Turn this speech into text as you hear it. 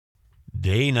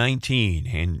Day 19,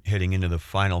 and heading into the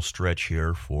final stretch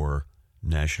here for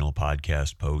National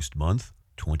Podcast Post Month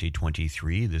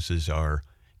 2023. This is our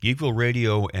Geekville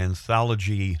Radio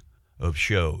anthology of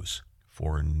shows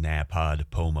for NAPOD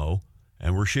POMO.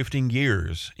 And we're shifting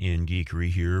gears in geekery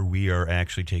here. We are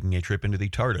actually taking a trip into the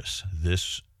TARDIS.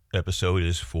 This episode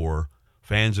is for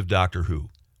fans of Doctor Who.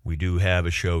 We do have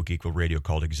a show, Geekville Radio,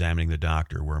 called Examining the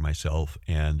Doctor, where myself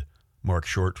and Mark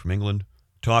Short from England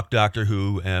talk Doctor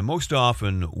Who, and most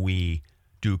often we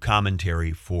do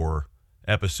commentary for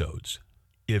episodes.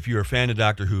 If you're a fan of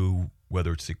Doctor Who,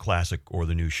 whether it's the classic or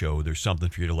the new show, there's something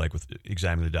for you to like with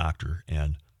Examining the Doctor.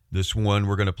 And this one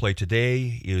we're going to play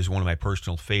today is one of my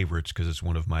personal favorites because it's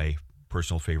one of my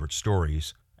personal favorite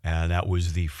stories. And that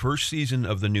was the first season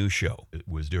of the new show. It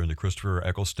was during the Christopher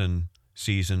Eccleston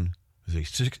season. It was a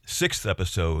sixth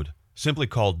episode, simply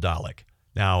called Dalek.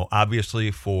 Now,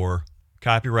 obviously, for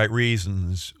copyright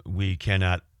reasons, we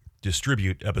cannot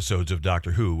distribute episodes of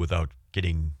Doctor Who without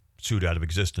getting sued out of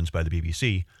existence by the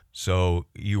BBC. So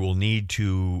you will need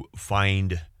to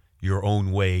find your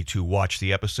own way to watch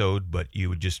the episode, but you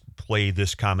would just play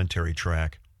this commentary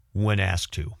track when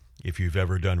asked to. If you've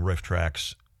ever done riff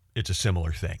tracks, it's a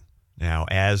similar thing. Now,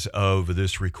 as of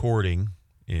this recording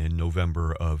in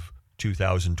November of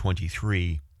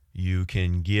 2023, you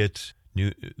can get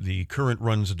the current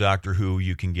runs of Doctor Who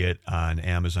you can get on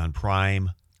Amazon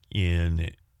Prime.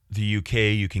 In the UK,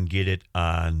 you can get it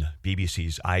on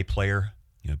BBC's iPlayer.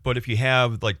 But if you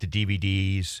have like the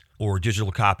DVDs or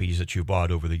digital copies that you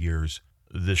bought over the years,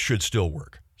 this should still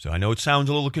work. So I know it sounds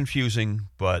a little confusing,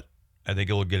 but I think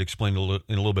it'll get explained in a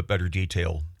little bit better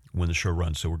detail when the show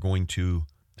runs. So we're going to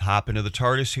hop into the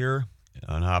TARDIS here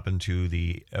and hop into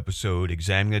the episode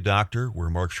Examining the Doctor, where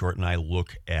Mark Short and I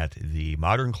look at the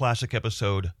modern classic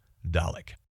episode,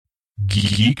 Dalek.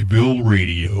 Geekville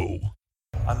Radio.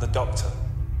 I'm the Doctor.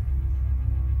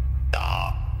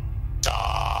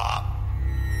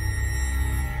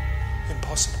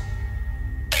 Impossible.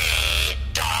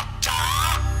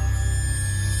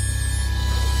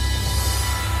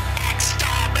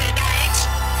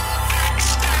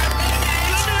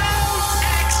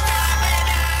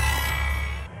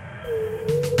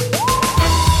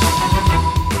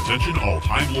 Attention all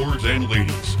Time Lords and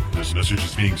ladies. This message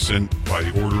is being sent by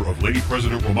the order of Lady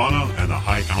President Romana and the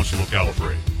High Council of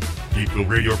Gallifrey. Geekville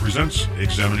Radio presents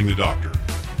Examining the Doctor.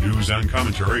 News and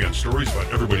commentary on stories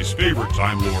about everybody's favorite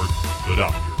Time Lord, the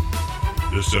Doctor.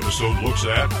 This episode looks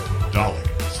at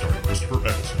Dalek, starring Christopher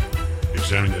Eccleston.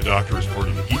 Examining the Doctor is part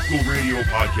of the Geekville Radio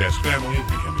podcast family and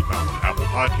can be found on Apple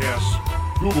Podcasts,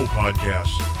 Google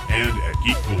Podcasts, and at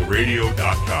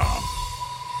geekvilleradio.com.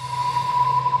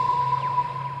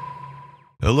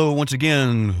 Hello once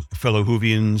again, fellow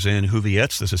Whovians and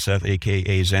Whoviettes. This is Seth,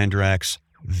 a.k.a. Xandrax,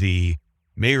 the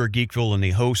mayor of Geekville and the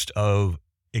host of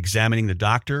Examining the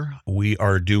Doctor. We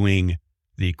are doing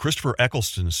the Christopher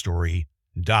Eccleston story,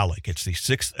 Dalek. It's the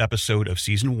sixth episode of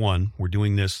season 1. We're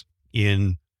doing this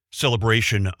in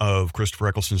celebration of Christopher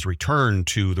Eccleston's return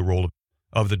to the role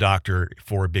of the Doctor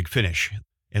for a big finish.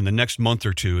 In the next month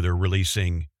or two, they're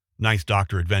releasing Ninth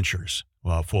Doctor Adventures,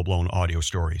 full-blown audio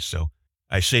stories. So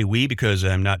I say we because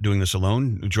I'm not doing this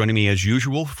alone. Joining me as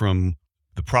usual from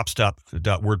the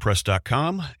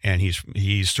propstop.wordpress.com, and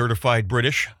he's certified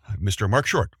British, Mr. Mark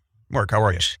Short. Mark, how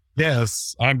are you?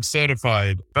 Yes, I'm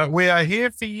certified. But we are here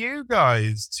for you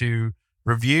guys to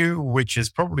review, which is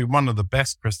probably one of the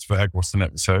best Christopher Eccleston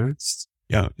episodes.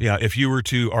 Yeah. If you were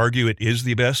to argue it is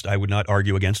the best, I would not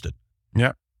argue against it.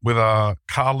 Yeah, with our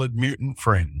collared mutant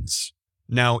friends.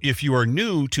 Now, if you are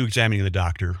new to Examining the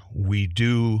Doctor, we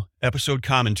do episode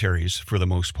commentaries for the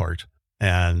most part,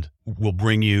 and we'll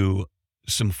bring you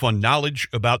some fun knowledge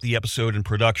about the episode and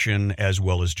production as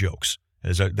well as jokes.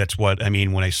 That's what I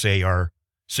mean when I say our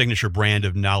signature brand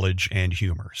of knowledge and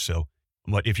humor. So,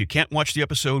 but if you can't watch the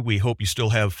episode, we hope you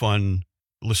still have fun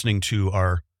listening to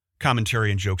our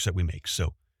commentary and jokes that we make.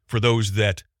 So for those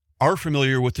that are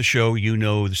familiar with the show, you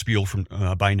know the spiel from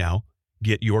by now.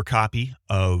 Get your copy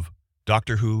of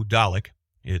Doctor Who Dalek.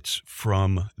 It's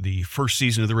from the first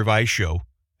season of the revised show,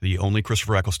 the only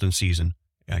Christopher Eccleston season.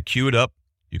 Cue it up.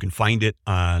 You can find it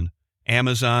on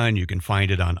Amazon. You can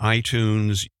find it on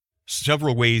iTunes.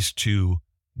 Several ways to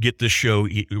get this show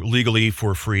legally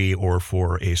for free or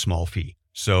for a small fee.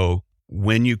 So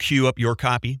when you queue up your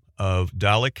copy of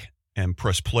Dalek and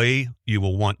press play, you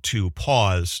will want to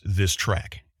pause this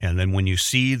track. And then when you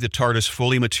see the TARDIS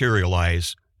fully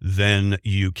materialize, then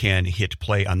you can hit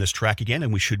play on this track again,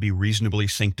 and we should be reasonably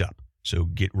synced up. So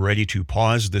get ready to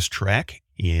pause this track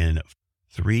in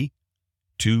 3,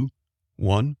 2,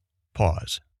 1,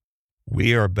 pause.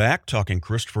 We are back talking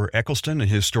Christopher Eccleston and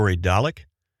his story Dalek.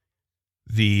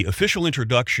 the official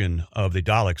introduction of the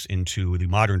Daleks into the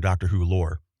modern Doctor Who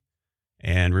lore.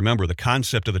 And remember, the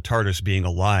concept of the TARDIS being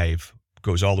alive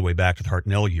goes all the way back to the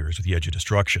Hartnell years with the Edge of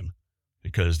Destruction,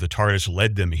 because the TARDIS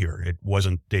led them here. It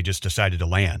wasn't, they just decided to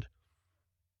land.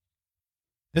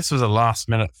 This was a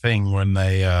last-minute thing when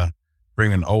they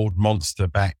bring an old monster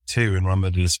back too in one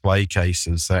of the display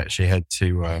cases. They actually had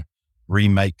to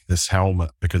remake this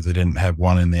helmet because they didn't have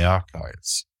one in the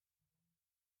archives.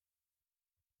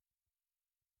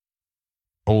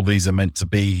 All these are meant to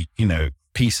be,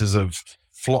 pieces of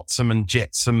flotsam and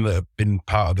jetsam that have been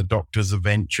part of the Doctor's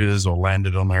adventures or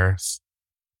landed on Earth.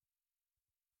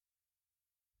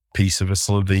 Piece of a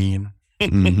Slovene.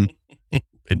 Mm-hmm.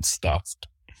 Been stuffed.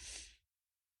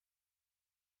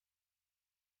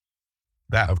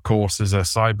 That, of course, is a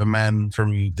Cyberman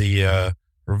from the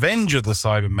Revenge of the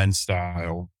Cybermen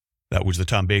style. That was the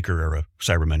Tom Baker era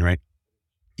Cybermen, right?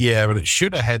 Yeah, but it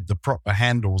should have had the proper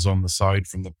handles on the side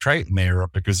from the Triton era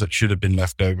because it should have been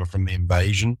left over from the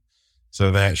invasion.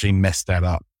 So they actually messed that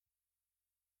up.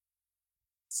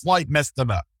 Slight messed it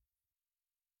up.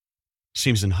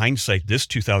 Seems in hindsight, this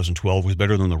 2012 was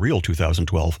better than the real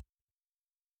 2012.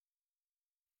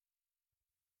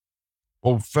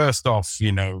 Well, first off,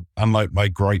 unlike my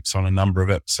gripes on a number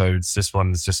of episodes, this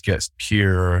one just gets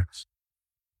pure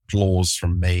flaws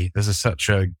from me. This is such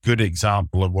a good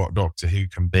example of what Doctor Who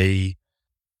can be.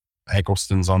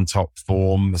 Eccleston's on top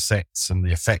form, the sets and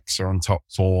the effects are on top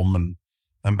form,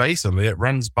 and basically it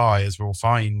runs by, as we'll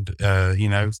find,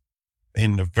 in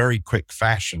a very quick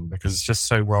fashion because it's just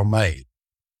so well made.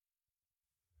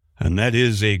 And that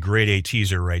is a grade A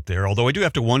teaser right there. Although I do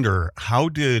have to wonder, how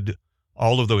did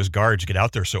all of those guards get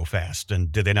out there so fast?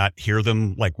 And did they not hear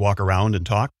them walk around and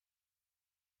talk?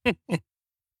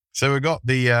 So we got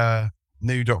the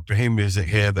new Doctor Who music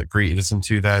here that greeted us in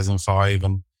 2005.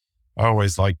 And I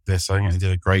always liked this. I think they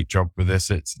did a great job with this.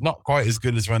 It's not quite as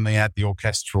good as when they had the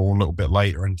orchestral a little bit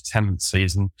later in the 10th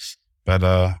season. But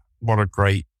what a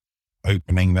great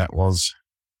opening that was.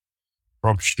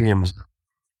 Rob Stearns.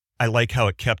 I like how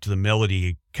it kept the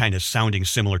melody kind of sounding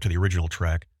similar to the original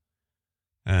track.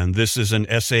 And this is an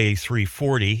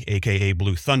SA-340, a.k.a.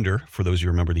 Blue Thunder, for those who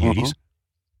remember the 80s.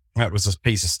 That was a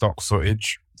piece of stock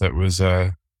footage that was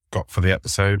got for the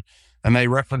episode. And they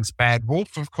referenced Bad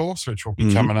Wolf, of course, which will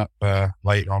be coming up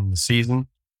later on in the season.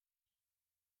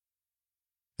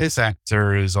 This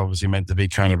actor is obviously meant to be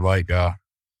kind of like,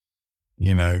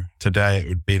 today it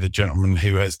would be the gentleman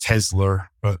who has Tesla,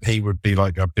 but he would be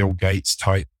like a Bill Gates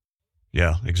type.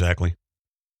 Yeah, exactly.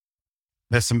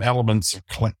 There's some elements of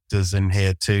collectors in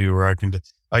here too, where I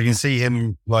can see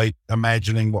him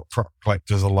imagining what prop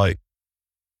collectors are like.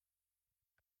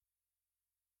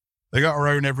 They got to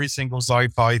own every single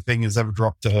sci-fi thing that's ever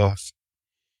dropped to Earth.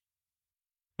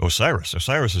 Osiris.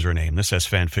 Osiris is her name. This has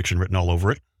fan fiction written all over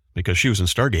it because she was in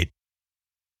Stargate.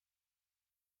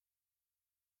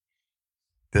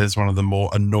 There's one of the more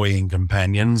annoying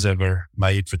companions ever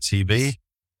made for TV.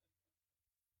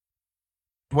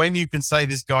 When you can say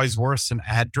this guy's worse than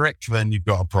Adric, then you've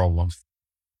got a problem.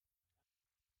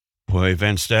 Boy,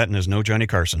 Van Staten is no Johnny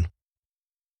Carson.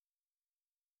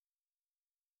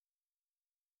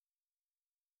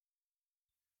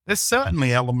 There's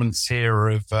certainly elements here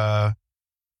of the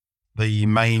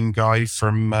main guy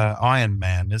from Iron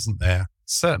Man, isn't there?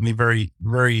 Certainly very,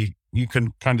 very, you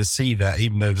can kind of see that,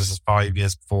 even though this is 5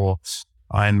 years before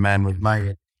Iron Man was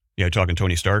made. Yeah, talking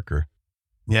Tony Stark or...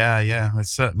 Yeah. There's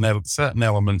certain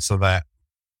elements of that.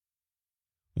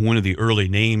 One of the early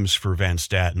names for Van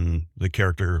Staten, the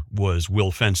character, was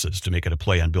Will Fences, to make it a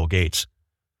play on Bill Gates.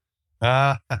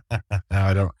 I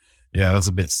don't... Yeah, that's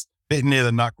a bit near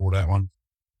the knuckle, that one.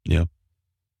 Yeah.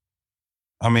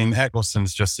 I mean,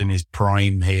 Eccleston's just in his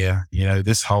prime here.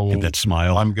 This whole... And that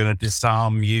smile. I'm going to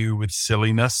disarm you with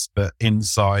silliness, but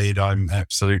inside I'm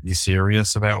absolutely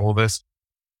serious about all this.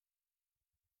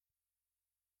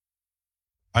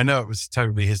 I know it was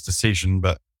totally his decision,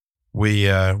 but we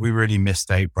really missed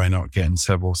out by not getting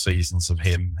several seasons of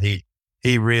him.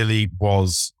 He really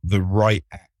was the right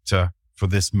actor for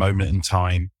this moment in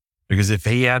time, because if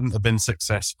he hadn't have been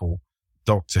successful,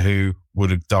 Doctor Who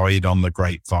would have died on the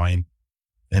grapevine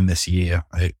in this year.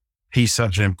 He's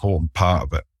such an important part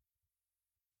of it.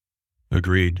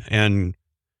 Agreed. And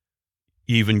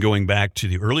even going back to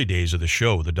the early days of the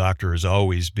show, the Doctor has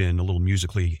always been a little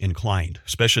musically inclined,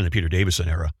 especially in the Peter Davison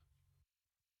era.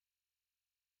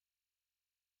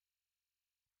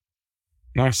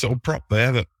 Nice little prop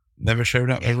there that never showed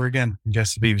up ever again. I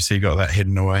guess the BBC got that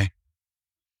hidden away.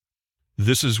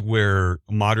 This is where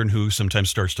Modern Who sometimes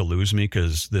starts to lose me,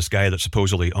 because this guy that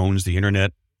supposedly owns the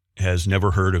internet has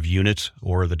never heard of UNIT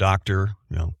or the Doctor.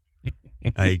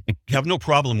 I have no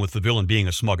problem with the villain being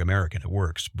a smug American. It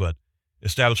works. But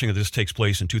establishing that this takes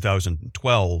place in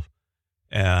 2012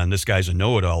 and this guy's a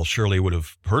know-it-all, surely would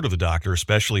have heard of the Doctor,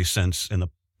 especially since in the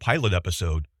pilot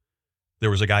episode, there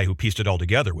was a guy who pieced it all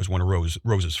together, was one of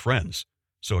Rose's friends.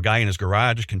 So a guy in his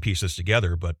garage can piece this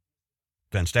together, but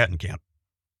Van Statten can't.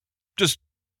 Just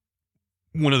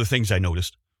one of the things I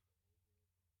noticed.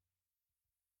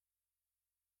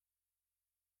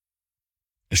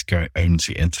 This guy owns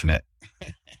the internet.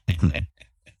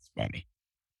 It's funny.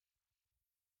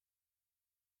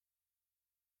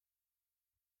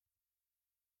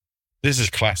 This is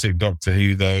classic Doctor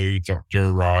Who, though. Doctor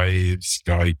arrives,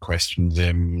 guy questions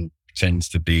him, pretends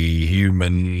to be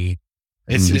human.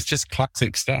 It's just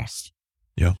classic stuff.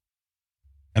 Yeah.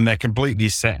 And they're completely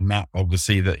setting up,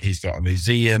 obviously, that he's got a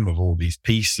museum of all these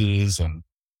pieces. And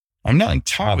I'm not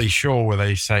entirely sure where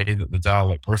they say that the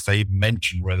Dalek, or if they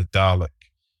mention where the Dalek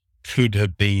could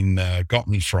have been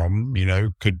gotten from,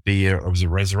 could be it was a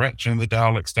resurrection of the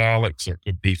Daleks, or it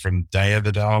could be from Day of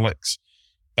the Daleks.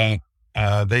 But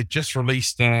they just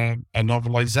released a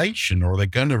novelization, or they're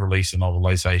going to release a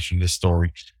novelization of this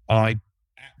story. I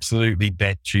absolutely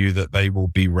bet you that they will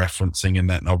be referencing in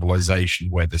that novelization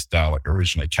where this Dalek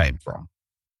originally came from.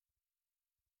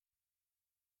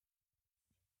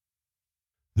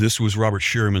 This was Robert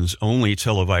Shearman's only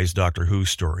televised Doctor Who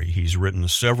story. He's written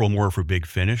several more for Big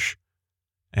Finish,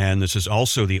 and this is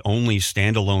also the only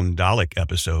standalone Dalek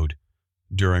episode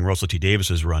during Russell T.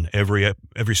 Davis's run. Every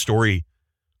story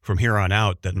from here on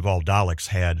out that involved Daleks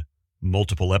had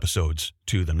multiple episodes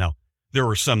to them. Now, there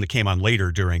were some that came on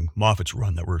later during Moffat's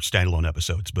run that were standalone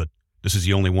episodes, but this is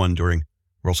the only one during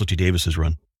Russell T. Davis's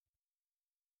run.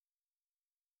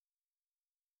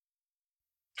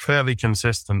 Fairly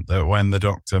consistent that when the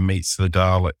Doctor meets the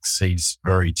Daleks, he's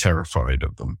very terrified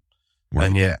of them. Right.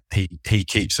 And yet he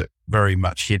keeps it very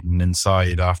much hidden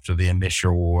inside after the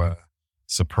initial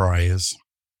surprise.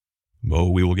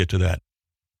 Well, we will get to that.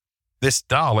 This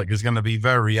Dalek is going to be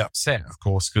very upset, of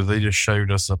course, because they just showed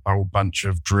us a whole bunch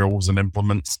of drills and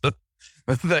implements that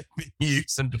they've been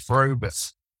using to probe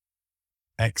it.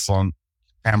 Excellent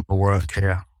camera work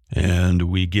here. And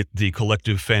we get the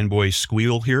collective fanboy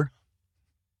squeal here.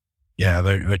 Yeah,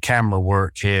 the camera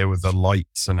work here with the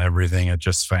lights and everything are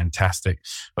just fantastic.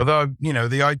 Although,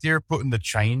 the idea of putting the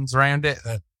chains around it,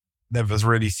 that never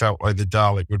really felt like the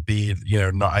Dalek would be,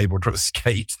 not able to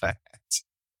escape that.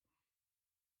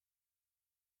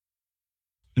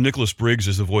 Nicholas Briggs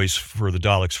is the voice for the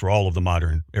Daleks for all of the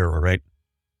modern era, right?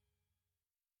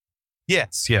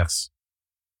 Yes.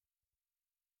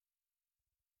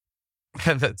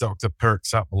 And that Doctor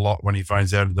perks up a lot when he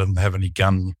finds out he doesn't have any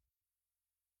gun.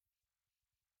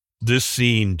 This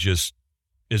scene just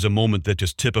is a moment that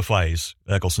just typifies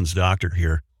Eccleston's Doctor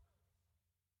here.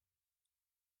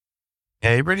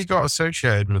 Yeah, he really got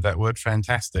associated with that word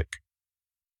fantastic.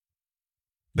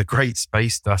 The Great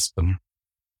Space Dustman.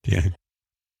 Yeah.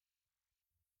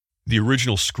 The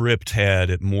original script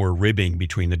had more ribbing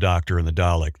between the Doctor and the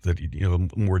Dalek,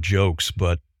 that more jokes,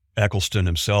 but Eccleston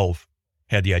himself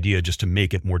had the idea just to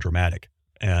make it more dramatic.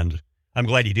 And I'm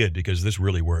glad he did, because this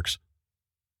really works.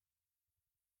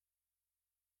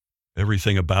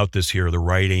 Everything about this here, the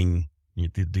writing,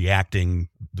 the acting,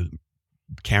 the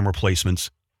camera placements.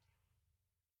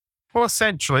 Well,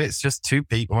 essentially, it's just two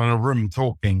people in a room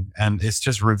talking, and it's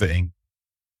just riveting.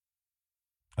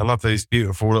 I love those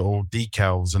beautiful little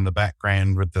decals in the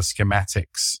background with the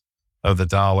schematics of the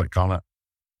Dalek on it.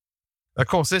 Of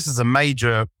course, this is a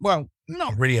major, well,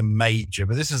 not really a major,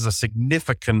 but this is a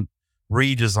significant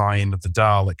redesign of the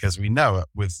Dalek as we know it,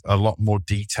 with a lot more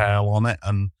detail on it.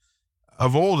 And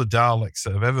of all the Daleks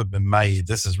that have ever been made,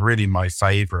 this is really my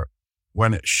favorite.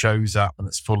 When it shows up and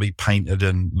it's fully painted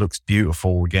and looks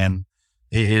beautiful again,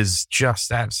 it is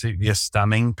just absolutely a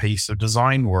stunning piece of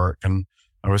design work. And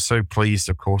I was so pleased,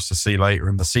 of course, to see later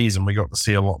in the season, we got to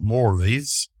see a lot more of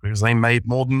these because they made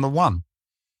more than the one.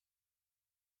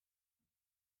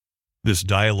 This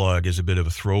dialogue is a bit of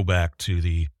a throwback to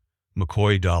the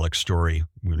McCoy Dalek story,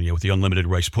 with the unlimited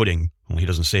rice pudding, only he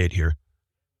doesn't say it here.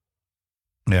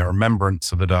 Yeah,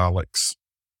 remembrance of the Daleks.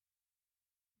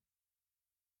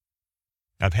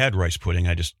 I've had rice pudding.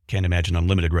 I just can't imagine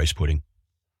unlimited rice pudding.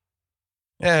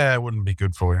 Yeah, it wouldn't be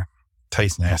good for you.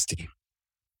 Tastes nasty.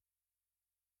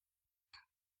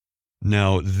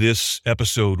 Now, this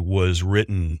episode was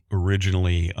written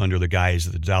originally under the guise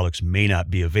that the Daleks may not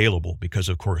be available because,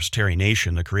 of course, Terry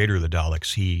Nation, the creator of the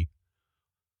Daleks,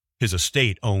 his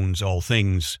estate owns all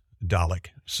things Dalek,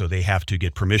 so they have to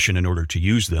get permission in order to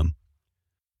use them.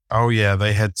 Oh, yeah,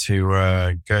 they had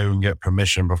to go and get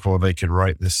permission before they could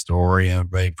write this story,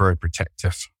 and they're very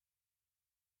protective.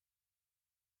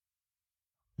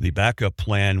 The backup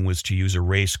plan was to use a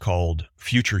race called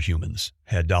future humans,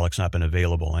 had Daleks not been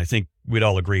available. I think we'd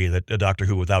all agree that a Doctor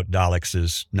Who without Daleks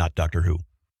is not Doctor Who.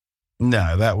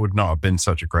 No, that would not have been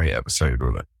such a great episode,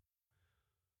 would it?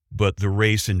 But the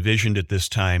race envisioned at this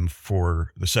time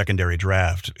for the secondary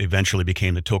draft eventually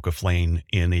became the Tocaflane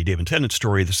in the David Tennant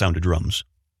story, The Sound of Drums.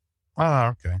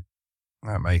 Oh, okay.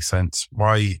 That makes sense.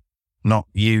 Why not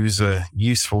use a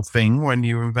useful thing when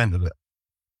you invented it?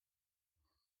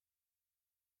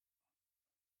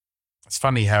 It's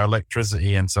funny how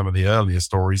electricity in some of the earlier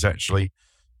stories actually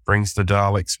brings the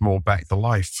Daleks more back to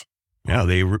life. Yeah,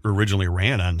 they originally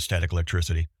ran on static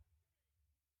electricity.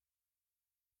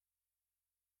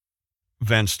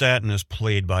 Van Staten is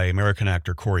played by American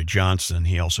actor Corey Johnson.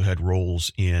 He also had roles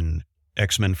in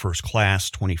X-Men First Class,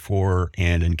 24,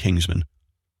 and in Kingsman.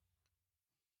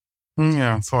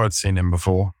 Yeah, I thought I'd seen him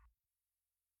before.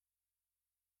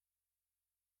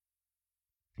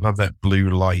 Love that blue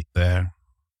light there.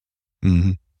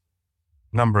 Mm-hmm.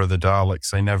 Number of the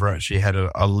Daleks, they never actually had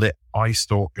a lit eye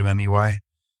stalk in any way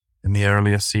in the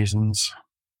earlier seasons.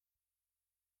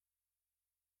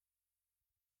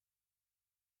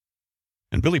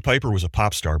 And Billie Piper was a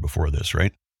pop star before this,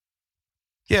 right?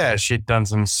 Yeah, she'd done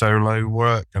some solo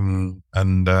work and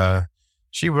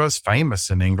she was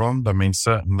famous in England. I mean,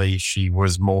 certainly she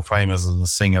was more famous as a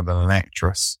singer than an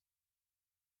actress.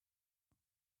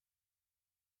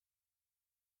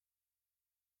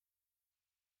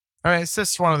 I mean, it's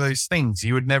just one of those things.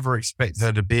 You would never expect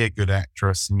her to be a good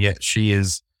actress, and yet she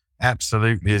is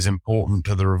absolutely as important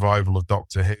to the revival of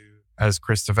Doctor Who as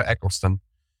Christopher Eccleston.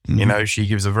 Mm-hmm. You know, she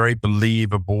gives a very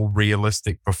believable,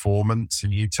 realistic performance,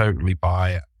 and you totally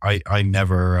buy it. I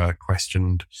never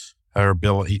questioned her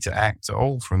ability to act at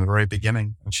all from the very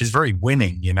beginning. And she's very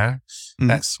winning, you know,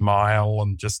 that smile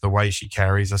and just the way she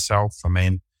carries herself. I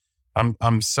mean,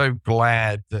 I'm so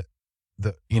glad that,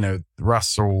 you know,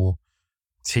 Russell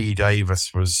T. Davies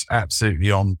was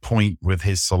absolutely on point with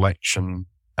his selection,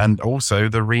 and also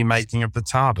the remaking of the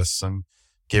TARDIS and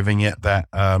giving it that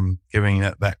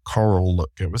coral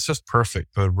look. It was just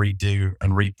perfect to redo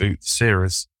and reboot the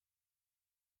series.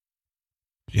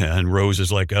 Yeah, and Rose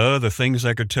is like, the things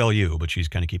I could tell you, but she's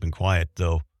kind of keeping quiet,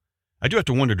 though. I do have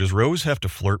to wonder, does Rose have to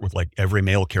flirt with, like, every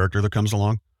male character that comes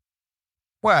along?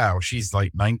 Wow, she's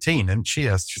like 19, and she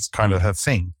has just kind of her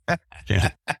thing.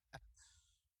 Yeah.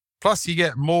 Plus, you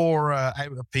get more out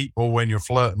of people when you're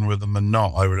flirting with them than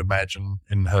not, I would imagine,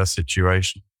 in her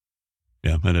situation.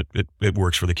 Yeah, and it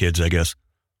works for the kids, I guess.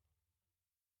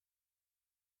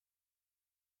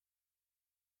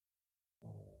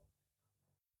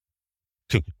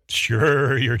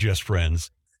 Sure, you're just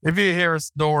friends. If you hear us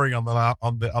snoring on the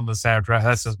soundtrack,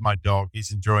 that's just my dog.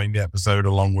 He's enjoying the episode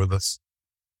along with us.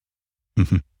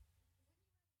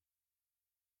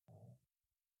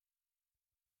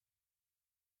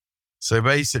 So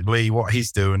basically what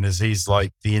he's doing is he's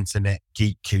like the internet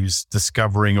geek who's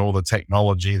discovering all the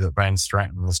technology that Van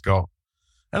Straten has got.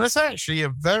 And it's actually a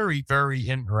very, very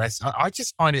interesting. I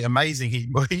just find it amazing.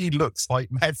 He looks like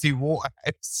Matthew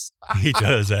Waterhouse. He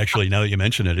does, actually. Now that you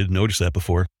mention it, I didn't notice that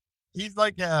before. He's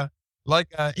like a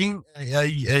Earth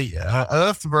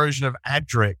version of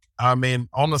Adric. I mean,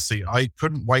 honestly, I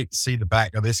couldn't wait to see the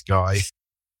back of this guy.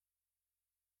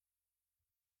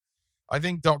 I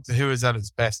think Doctor Who is at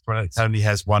its best when it only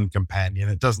has one companion.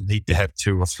 It doesn't need to have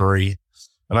two or three.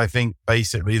 And I think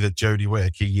basically the Jodie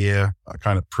Whittaker year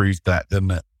kind of proved that,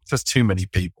 didn't it? Just too many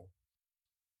people.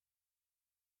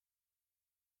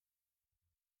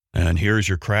 And here's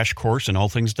your crash course in all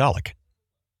things Dalek.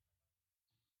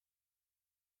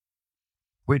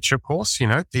 Which, of course, you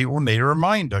know, people need a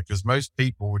reminder, because most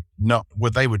people would know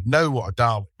what a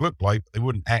Dalek looked like, but they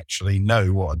wouldn't actually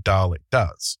know what a Dalek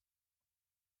does.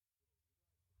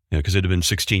 Yeah, because it had been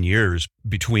 16 years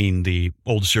between the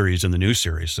old series and the new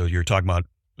series. So you're talking about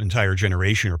an entire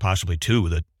generation, or possibly two,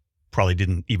 that probably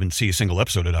didn't even see a single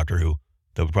episode of Doctor Who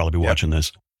that would probably be watching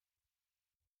this.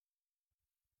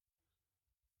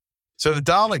 So the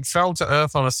Dalek fell to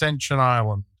Earth on Ascension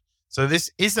Island. So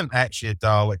this isn't actually a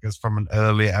Dalek that's from an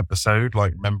earlier episode,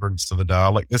 like Remembrance to the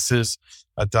Dalek. This is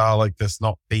a Dalek that's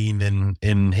not been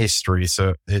in history.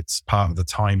 So it's part of the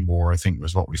Time War, I think,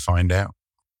 was what we find out.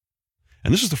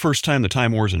 And this is the first time the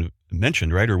Time War is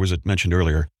mentioned, right? Or was it mentioned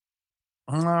earlier?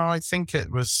 No, I think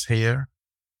it was here.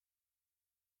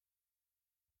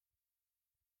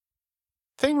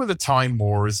 Thing with the Time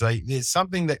War is it's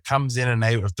something that comes in and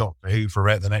out of Doctor Who for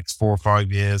about the next 4 or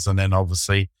 5 years. And then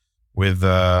obviously with,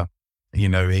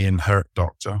 Ian Hurt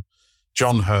Doctor,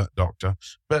 John Hurt Doctor.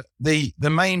 But the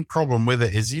main problem with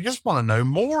it is you just want to know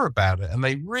more about it. And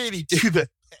they really do their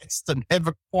best and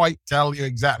never quite tell you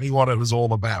exactly what it was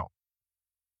all about.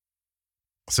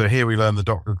 So here we learn the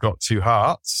Doctor's got two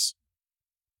hearts.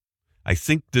 I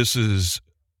think this is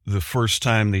the first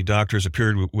time the Doctor's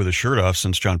appeared with a shirt off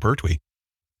since John Pertwee.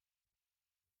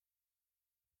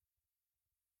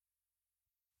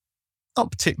 Not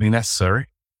particularly necessary.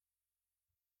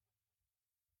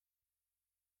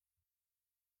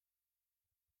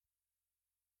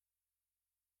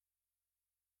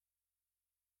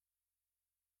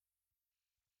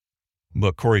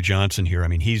 But Corey Johnson here, I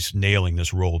mean, he's nailing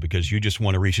this role because you just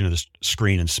want to reach into the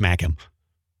screen and smack him.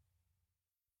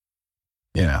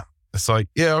 Yeah. It's like,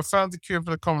 yeah, I found the cure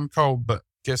for the common cold, but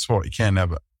guess what? You can't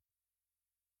have it.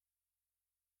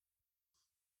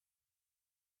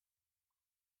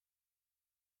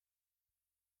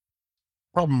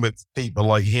 Problem with people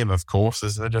like him, of course,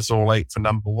 is they're just all out for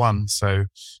number one. So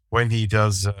when he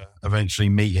does eventually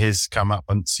meet his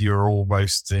comeuppance, you're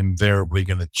almost invariably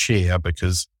going to cheer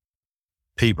because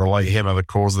people like him are the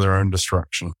cause of their own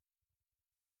destruction.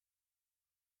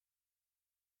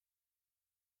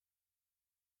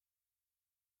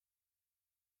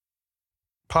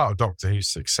 Part of Doctor Who's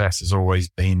success has always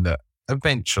been that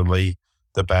eventually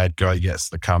the bad guy gets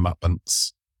the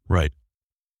comeuppance. Right.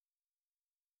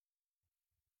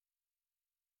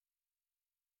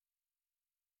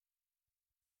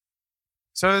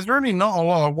 So there's really not a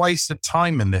lot of wasted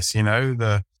time in this, you know.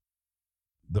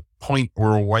 The point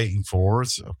we're all waiting for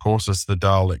is, of course, is the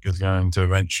Dalek is going to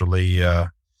eventually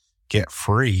get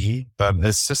free. But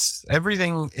it's just,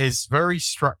 everything is very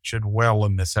structured well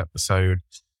in this episode.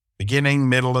 Beginning,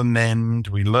 middle, and end.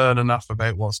 We learn enough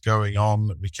about what's going on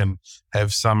that we can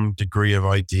have some degree of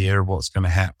idea of what's going to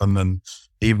happen. And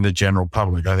even the general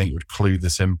public, I think, would clue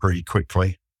this in pretty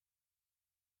quickly.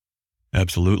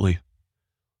 Absolutely.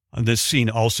 And this scene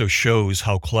also shows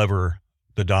how clever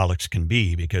the Daleks can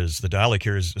be, because the Dalek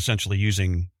here is essentially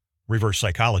using reverse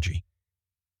psychology.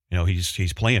 You know,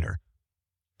 he's playing her.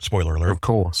 Spoiler alert. Of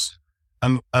course.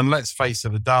 And let's face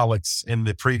it, the Daleks in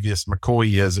the previous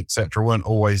McCoy years, etc., weren't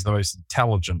always the most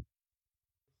intelligent.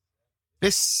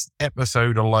 This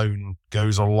episode alone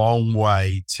goes a long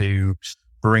way to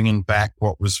bringing back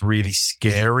what was really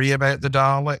scary about the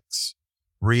Daleks,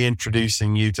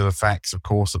 reintroducing you to the facts, of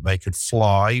course, that they could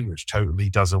fly, which totally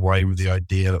does away with the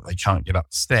idea that they can't get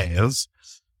upstairs,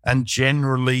 and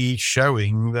generally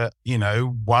showing that, you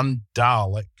know, one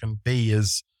Dalek can be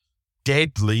as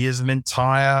deadly as an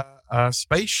entire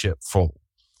spaceship full.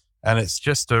 And it's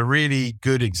just a really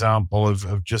good example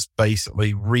of just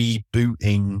basically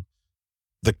rebooting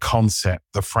the concept,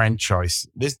 the franchise.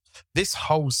 This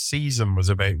whole season was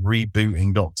about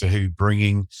rebooting Doctor Who,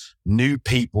 bringing new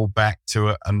people back to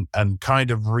it and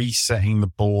kind of resetting the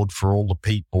board for all the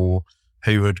people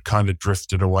who had kind of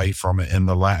drifted away from it in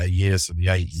the latter years of the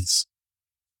 80s.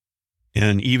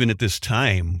 And even at this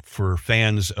time, for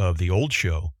fans of the old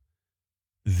show,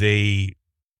 they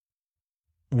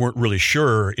weren't really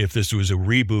sure if this was a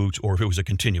reboot or if it was a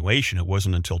continuation. It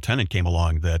wasn't until Tennant came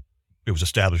along that it was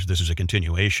established this is a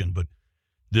continuation, but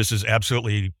this is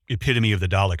absolutely epitome of the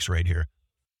Daleks right here.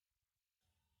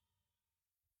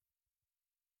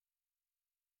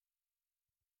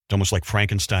 It's almost like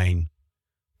Frankenstein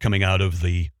coming out of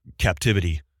the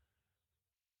captivity.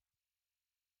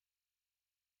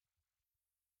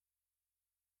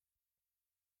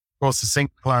 Of course, the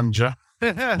sink plunger.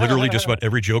 Literally just about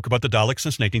every joke about the Daleks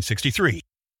since 1963.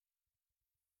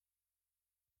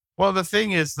 Well, the thing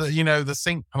is that, you know, the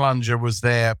sink plunger was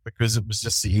there because it was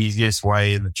just the easiest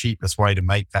way and the cheapest way to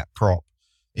make that prop.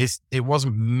 It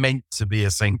wasn't meant to be a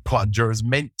sink plunger. It was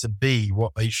meant to be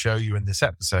what they show you in this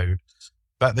episode,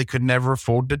 but they could never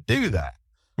afford to do that.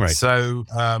 Right. So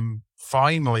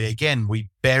finally, again, we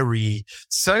bury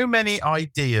so many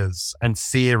ideas and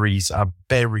theories are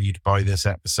buried by this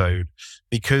episode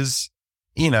because,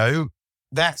 you know,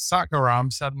 that sucker arm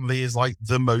suddenly is like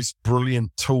the most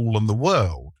brilliant tool in the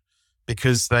world.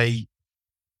 Because they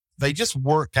just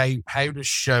work out how to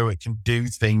show it can do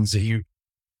things that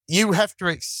you have to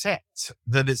accept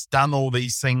that it's done all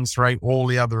these things throughout all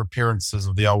the other appearances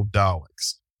of the old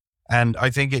Daleks. And I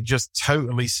think it just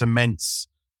totally cements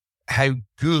how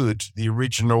good the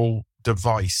original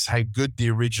device, how good the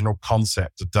original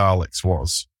concept of Daleks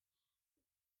was.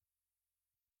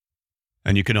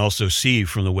 And you can also see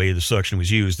from the way the suction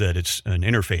was used that it's an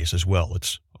interface as well.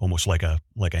 It's almost like a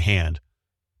hand.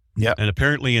 Yeah. And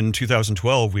apparently in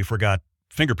 2012, we forgot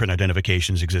fingerprint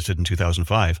identifications existed in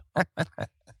 2005. And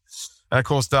of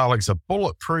course, Daleks are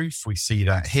bulletproof. We see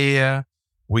that here.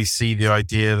 We see the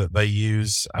idea that they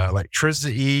use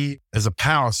electricity as a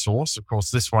power source. Of course,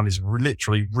 this one is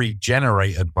literally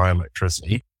regenerated by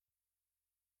electricity.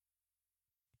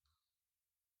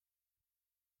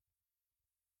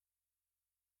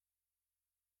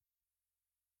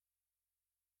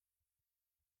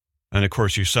 And of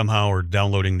course, you somehow are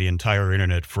downloading the entire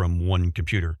internet from one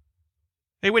computer.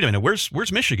 Hey, wait a minute.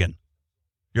 Where's Michigan?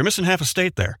 You're missing half a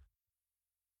state there.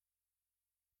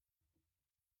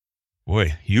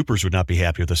 Boy, Youpers would not be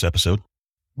happy with this episode.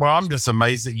 Well, I'm just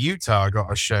amazed that Utah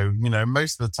got a show. You know,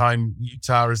 most of the time,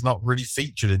 Utah is not really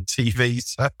featured in TV,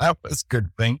 so that was a good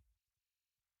thing.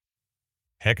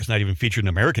 Heck, it's not even featured in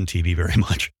American TV very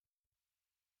much.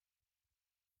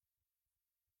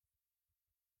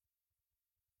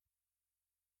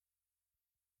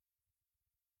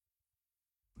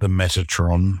 The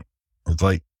Metatron. It's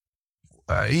like,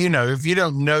 you know, if you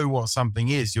don't know what something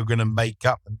is, you're going to make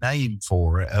up a name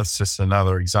for it. That's just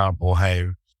another example how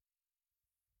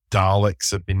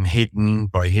Daleks have been hidden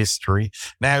by history.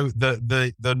 Now,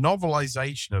 the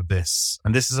novelization of this,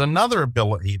 and this is another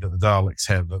ability that the Daleks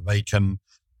have, that they can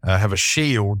have a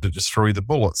shield to destroy the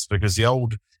bullets, because the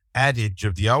old adage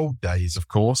of the old days, of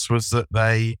course, was that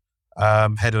they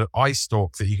had an eye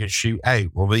stalk that you could shoot out.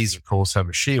 Well, these, of course, have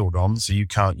a shield on, so you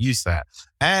can't use that.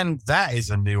 And that is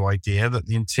a new idea, that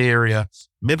the interior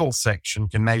middle section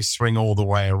can now swing all the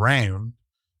way around.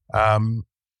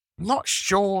 Not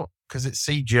sure, because it's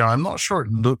CGI, I'm not sure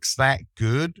it looks that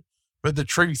good. But the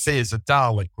truth is, a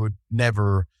Dalek would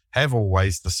never have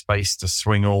always the space to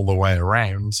swing all the way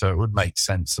around, so it would make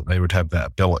sense that they would have that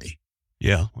ability.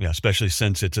 Yeah, especially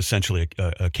since it's essentially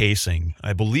a casing.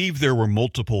 I believe there were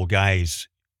multiple guys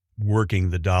working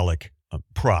the Dalek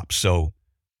props, so...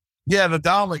 Yeah, the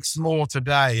Dalek's more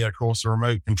today, of course, a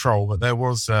remote control, but there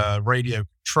was radio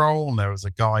control, and there was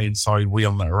a guy inside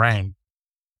wheeling it around.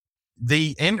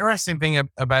 The interesting thing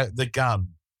about the gun,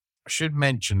 I should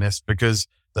mention this, because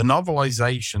the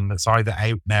novelization that's either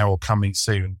out now or coming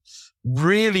soon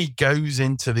really goes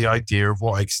into the idea of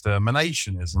what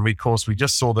extermination is. And of course, we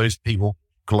just saw those people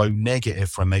glow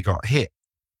negative when they got hit.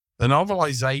 The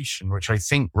novelization, which I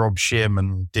think Rob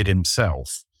Shearman did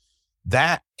himself,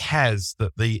 that has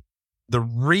that the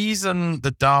reason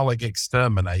the Dalek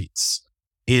exterminates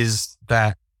is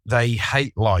that they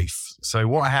hate life. So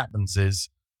what happens is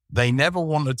they never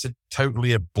wanted to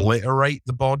totally obliterate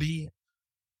the body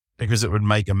because it would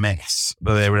make a mess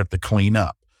that they would have to clean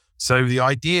up. So the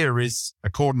idea is,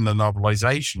 according to the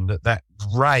novelization, that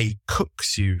ray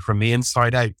cooks you from the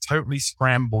inside out, totally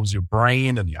scrambles your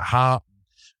brain and your heart,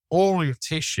 all your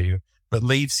tissue, but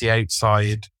leaves the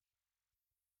outside,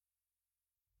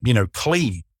 you know,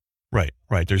 clean. Right.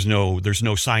 There's no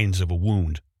signs of a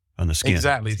wound on the skin.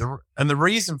 Exactly. And the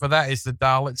reason for that is the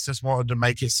Daleks just wanted to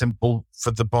make it simple for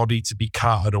the body to be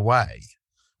carted away,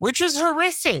 which is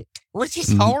horrific, which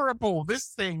is horrible. This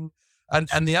thing.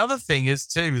 And the other thing is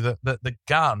too that the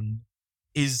gun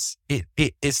is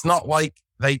it's not like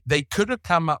they could have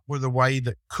come up with a way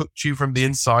that cooked you from the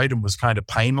inside and was kind of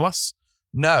painless.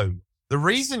 No, the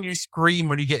reason you scream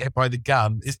when you get hit by the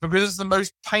gun is because it's the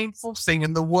most painful thing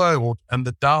in the world, and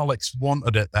the Daleks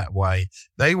wanted it that way.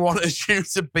 They wanted you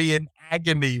to be in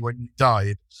agony when you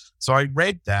died. So I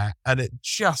read that, and it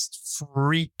just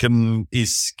freaking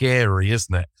is scary,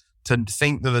 isn't it? To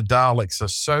think that the Daleks are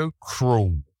so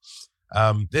cruel.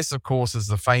 This, of course, is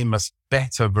the famous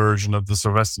better version of the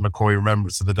Sylvester McCoy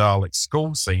Remembrance of the Dalek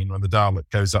school scene when the Dalek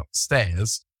goes up the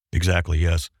stairs. Exactly,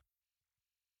 yes.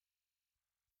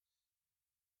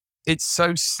 It's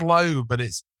so slow, but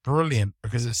it's brilliant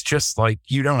because it's just like,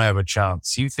 you don't have a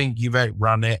chance. You think you've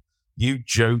outrun it. You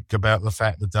joke about the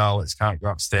fact the Daleks can't go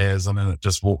upstairs, and then it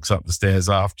just walks up the stairs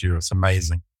after you. It's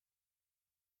amazing.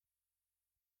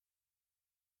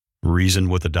 Reason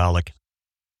with the Dalek.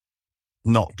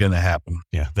 Not going to happen.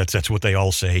 Yeah, that's what they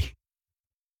all say.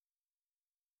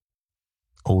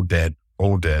 All dead.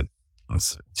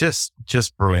 It's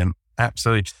just brilliant.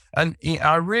 Absolutely. And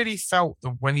I really felt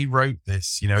that when he wrote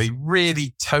this, you know, he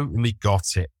really totally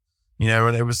got it. You know,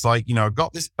 and it was like, you know, I've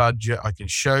got this budget. I can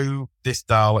show this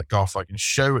Dalek off. I can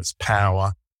show its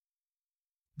power.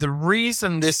 The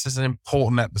reason this is an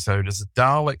important episode is the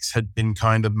Daleks had been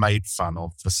kind of made fun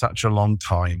of for such a long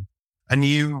time. And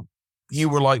you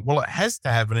were like, well, it has to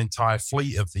have an entire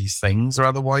fleet of these things, or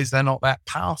otherwise they're not that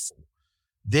powerful.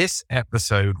 This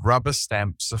episode rubber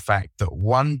stamps the fact that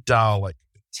one Dalek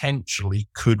potentially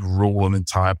could rule an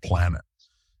entire planet.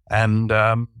 And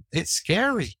it's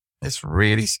scary. It's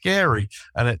really scary.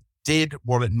 And it did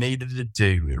what it needed to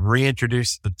do. It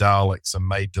reintroduced the Daleks and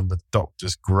made them the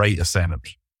Doctor's greatest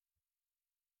enemy.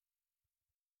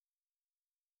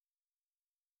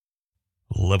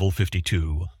 Level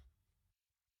 52.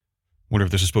 Wonder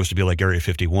if this is supposed to be like Area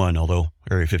 51, although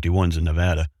Area 51's in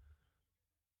Nevada.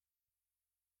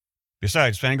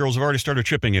 Besides, fangirls have already started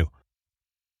chipping you.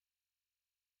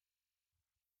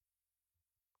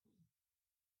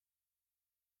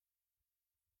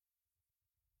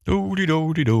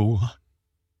 Do-de-do-de-do.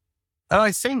 And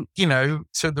I think, to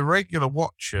the regular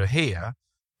watcher here,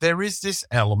 there is this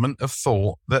element of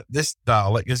thought that this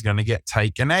Dalek is going to get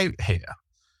taken out here.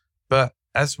 But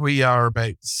as we are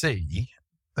about to see,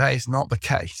 that is not the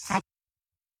case.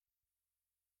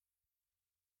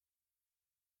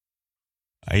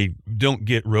 I don't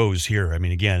get Rose here. I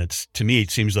mean, again, to me,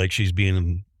 it seems like she's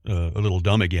being a little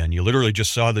dumb again. You literally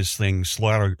just saw this thing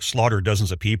slaughter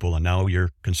dozens of people, and now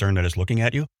you're concerned that it's looking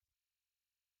at you?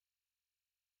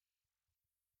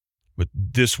 But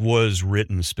this was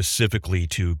written specifically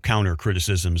to counter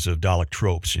criticisms of Dalek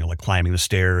tropes, like climbing the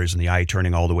stairs and the eye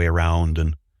turning all the way around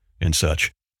and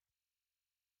such.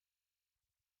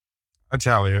 I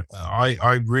tell you,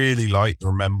 I really like the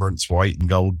Remembrance white and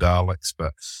gold Daleks,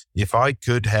 but if I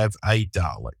could have a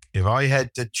Dalek, if I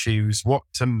had to choose what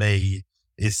to me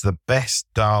is the best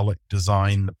Dalek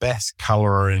design, the best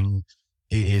coloring,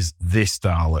 it is this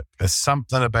Dalek. There's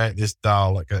something about this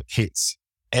Dalek that hits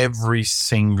every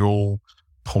single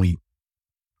point.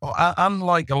 Well,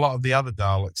 unlike a lot of the other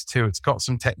Daleks too, it's got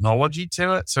some technology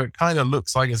to it. So it kind of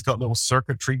looks like it's got little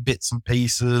circuitry bits and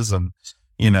pieces, and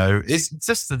it's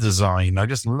just the design. I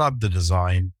just love the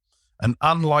design. And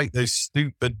unlike those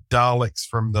stupid Daleks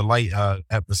from the later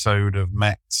episode of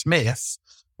Matt Smith,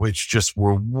 which just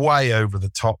were way over the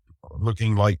top,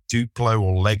 looking like Duplo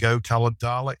or Lego colored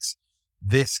Daleks,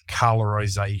 this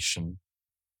colorization,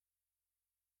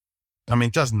 I mean,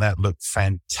 doesn't that look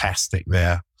fantastic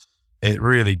there? It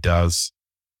really does.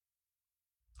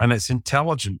 And it's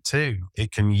intelligent too.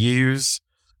 It can use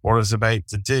what it's about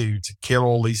to do to kill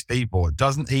all these people. It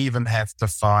doesn't even have to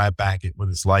fire back it with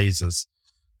its lasers.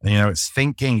 It's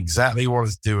thinking exactly what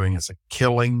it's doing. It's a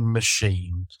killing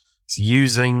machine. It's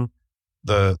using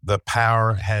the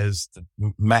power it has to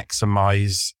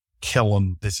maximize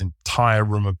killing this entire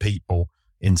room of people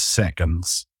in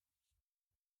seconds.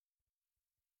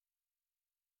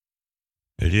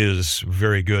 It is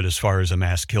very good as far as a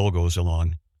mass kill goes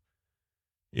along.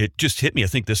 It just hit me. I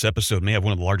think this episode may have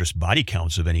one of the largest body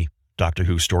counts of any Doctor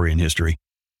Who story in history.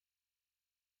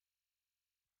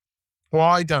 Well,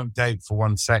 I don't doubt for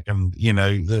one second,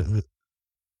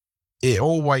 it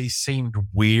always seemed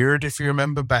weird, if you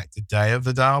remember back to Day of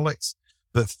the Daleks,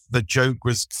 that the joke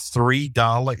was 3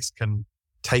 Daleks can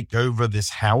take over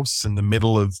this house in the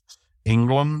middle of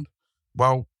England.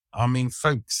 Well, I mean,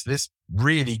 folks, this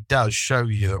really does show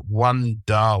you that one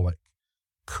Dalek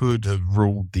could have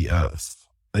ruled the Earth.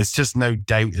 There's just no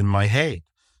doubt in my head.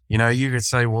 You could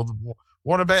say, well,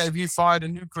 what about if you fired a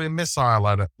nuclear missile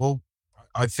at it? Well,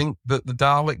 I think that the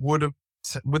Dalek would have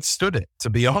withstood it, to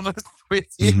be honest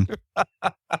with you.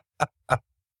 Mm-hmm.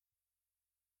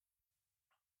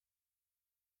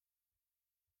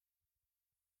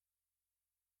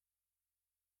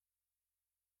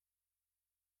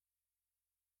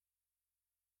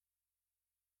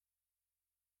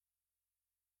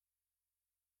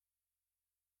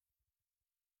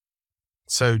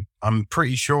 So I'm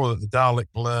pretty sure that the Dalek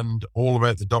learned all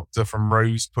about the Doctor from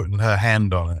Rose putting her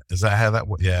hand on it. Is that how that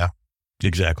works? Yeah.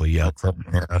 Exactly, yeah.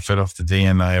 I fed off the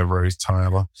DNA of Rose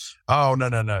Tyler. Oh, no.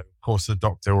 Of course, the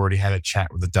Doctor already had a chat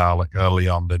with the Dalek early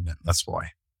on, didn't it? That's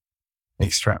why.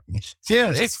 Yeah,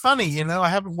 it's funny, I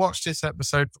haven't watched this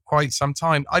episode for quite some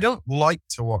time. I don't like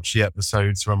to watch the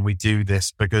episodes when we do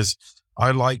this because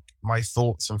I like my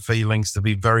thoughts and feelings to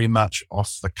be very much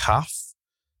off the cuff.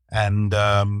 And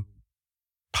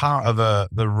part of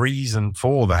the reason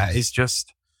for that is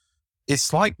just,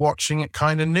 it's like watching it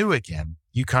kind of new again.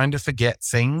 You kind of forget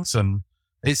things, and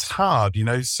it's hard,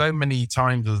 so many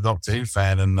times as a Doctor Who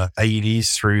fan in the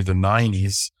 80s through the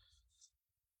 90s.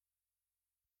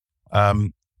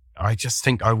 I just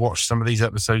think I watched some of these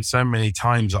episodes so many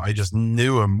times that I just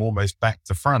knew them almost back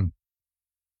to front.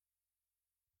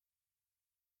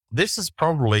 This is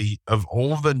probably, of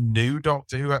all the new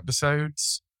Doctor Who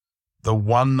episodes, the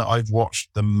one that I've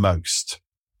watched the most,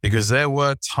 because there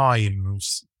were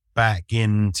times back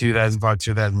in 2005,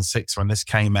 2006 when this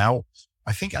came out,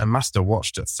 I think I must have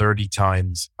watched it 30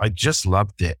 times. I just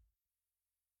loved it.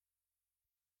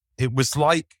 It was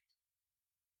like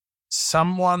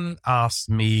someone asked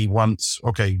me once,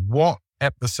 okay, what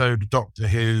episode of Doctor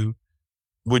Who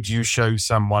would you show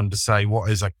someone to say what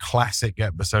is a classic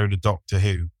episode of Doctor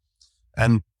Who?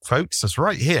 And folks, it's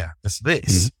right here. It's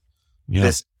this. Mm-hmm. Yeah.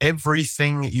 There's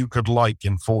everything you could like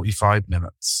in 45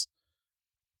 minutes.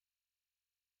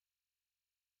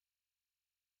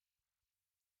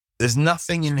 There's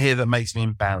nothing in here that makes me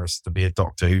embarrassed to be a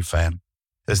Doctor Who fan.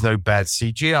 There's no bad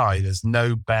CGI. There's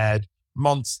no bad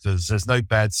monsters. There's no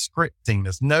bad scripting.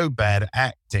 There's no bad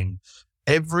acting.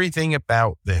 Everything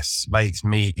about this makes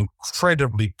me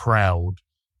incredibly proud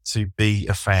to be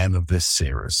a fan of this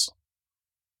series.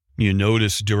 You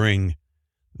notice during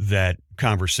that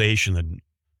conversation that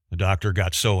the doctor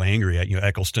got so angry at,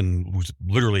 Eccleston was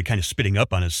literally kind of spitting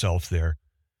up on himself there.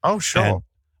 Oh, sure. And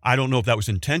I don't know if that was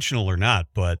intentional or not,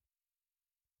 but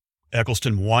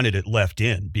Eccleston wanted it left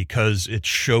in because it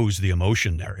shows the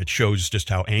emotion there. It shows just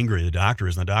how angry the doctor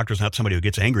is. And the doctor's not somebody who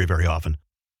gets angry very often.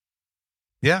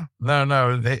 Yeah,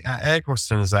 no.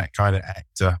 Eccleston is that kind of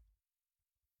actor.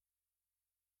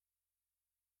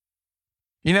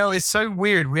 It's so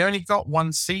weird. We only got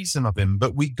one season of him,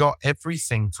 but we got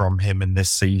everything from him in this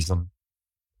season.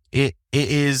 It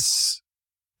is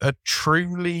a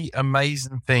truly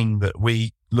amazing thing that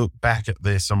we look back at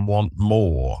this and want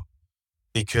more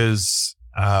because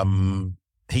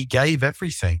he gave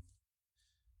everything.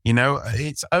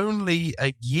 It's only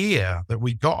a year that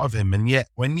we got of him. And yet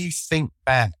when you think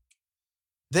back,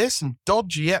 there's some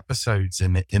dodgy episodes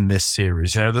in this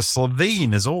series. The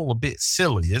Slovene is all a bit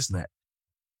silly, isn't it?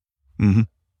 Mm-hmm.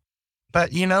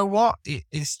 But you know what?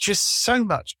 It's just so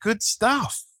much good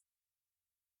stuff.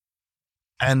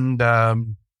 And I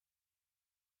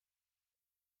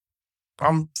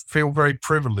feel very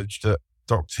privileged that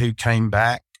Doctor Who came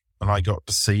back and I got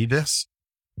to see this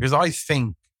because I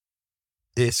think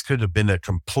this could have been a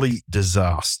complete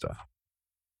disaster.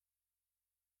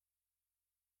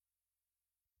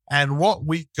 And what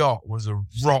we got was a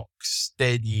rock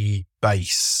steady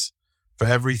base for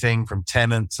everything from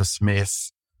Tennant to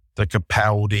Smith to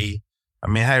Capaldi. I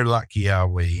mean, how lucky are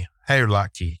we? How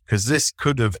lucky? Because this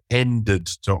could have ended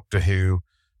Doctor Who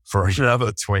for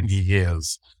another 20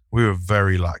 years. We were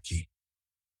very lucky.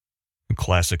 A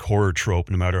classic horror trope,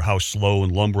 no matter how slow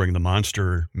and lumbering the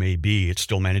monster may be, it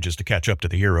still manages to catch up to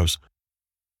the heroes.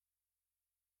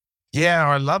 Yeah,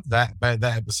 I love that about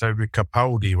that episode with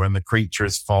Capaldi when the creature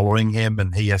is following him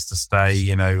and he has to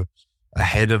stay,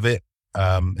 ahead of it.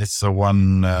 It's the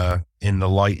one in the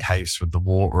lighthouse with the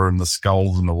water and the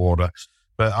skulls in the water.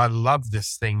 But I love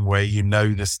this thing where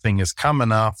this thing is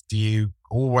coming after you,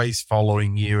 always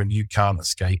following you, and you can't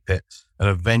escape it. And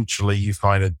eventually you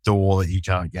find a door that you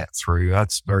can't get through.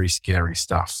 That's very scary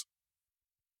stuff.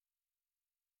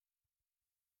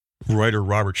 Writer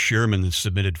Robert Shearman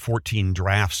submitted 14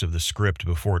 drafts of the script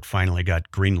before it finally got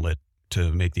greenlit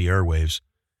to make the airwaves.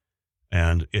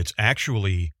 And it's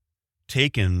actually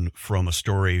taken from a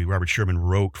story Robert Sherman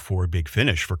wrote for Big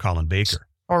Finish for Colin Baker.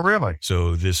 Oh, really?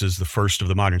 So this is the first of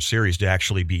the modern series to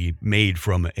actually be made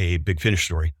from a Big Finish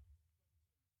story.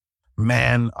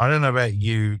 Man, I don't know about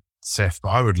you, Seth, but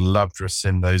I would love to have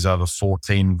seen those other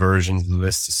 14 versions of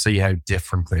this to see how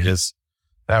different it is.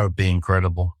 That would be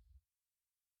incredible.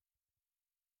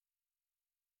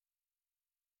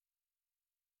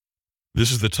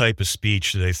 This is the type of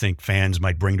speech that I think fans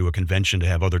might bring to a convention to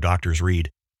have other doctors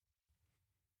read.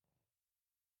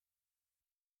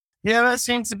 Yeah, that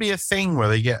seems to be a thing where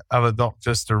they get other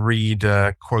doctors to read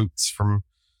quotes from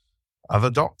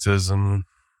other doctors, and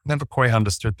never quite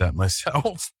understood that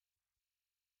myself.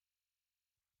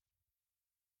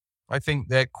 I think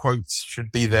their quotes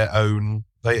should be their own.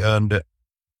 They earned it.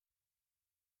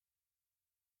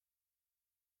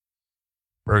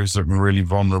 Rose looking really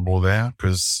vulnerable there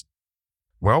because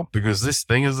this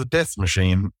thing is a death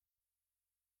machine.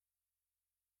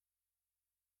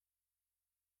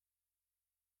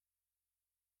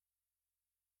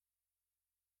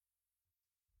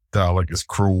 Dalek is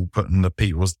cruel, putting the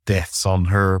people's deaths on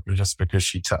her just because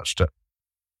she touched it.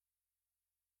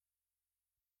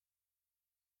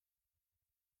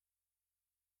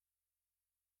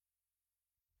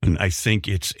 And I think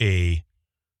it's a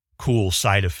cool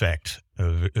side effect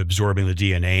of absorbing the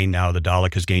DNA. Now the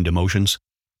Dalek has gained emotions.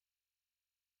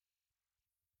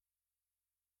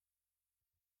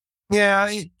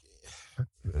 Yeah,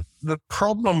 the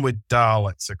problem with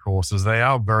Daleks, of course, is they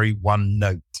are very one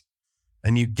note.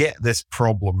 And you get this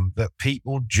problem that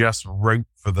people just wrote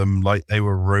for them like they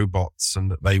were robots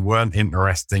and that they weren't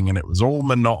interesting and it was all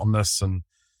monotonous. And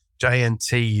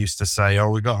JNT used to say, oh,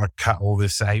 we got to cut all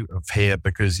this out of here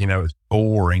because, it's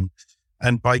boring.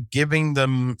 And by giving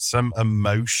them some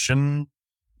emotion,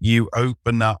 you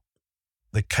open up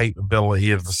the capability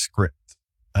of the script.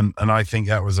 And I think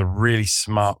that was a really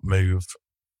smart move.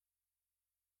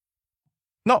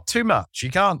 Not too much.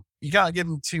 You can't give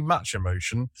them too much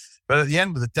emotion. But at the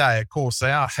end of the day, of course,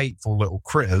 they are hateful little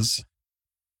critters.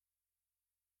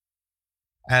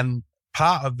 And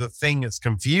part of the thing that's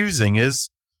confusing is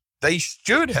they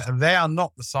are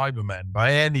not the Cybermen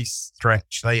by any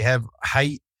stretch. They have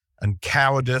hate and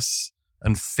cowardice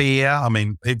and fear. I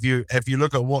mean, if you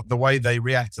look at the way they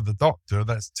react to the Doctor,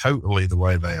 that's totally the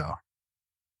way they are.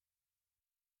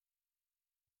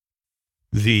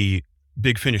 The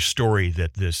Big Finish story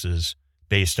that this is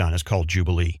based on is called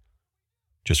Jubilee,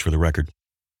 just for the record.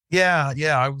 Yeah,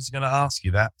 I was going to ask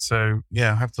you that. So,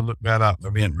 yeah, I have to look that up.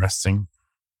 That'll be interesting.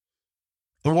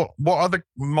 What other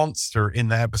monster in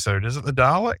the episode? Is it the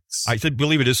Daleks? I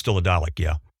believe it is still a Dalek,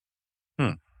 yeah.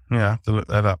 Yeah, I have to look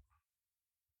that up.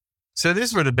 So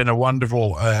this would have been a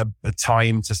wonderful a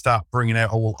time to start bringing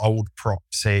out all old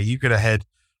props here. You could have had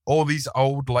all these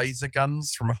old laser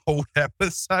guns from old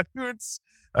episodes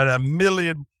and a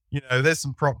million, there's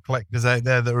some prop collectors out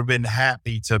there that would have been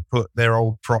happy to put their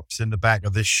old props in the back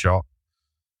of this shot.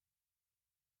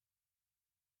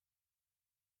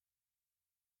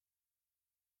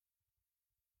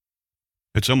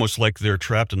 It's almost like they're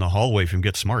trapped in the hallway from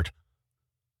Get Smart.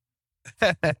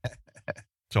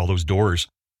 It's all those doors.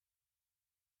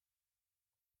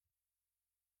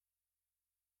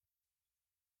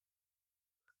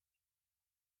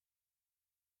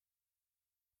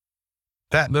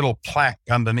 That little plaque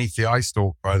underneath the eye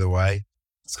stalk, by the way,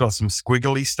 it's got some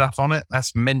squiggly stuff on it.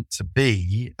 That's meant to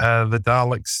be the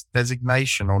Dalek's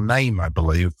designation or name, I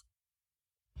believe.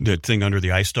 The thing under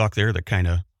the eye stalk there, that kind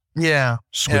of yeah,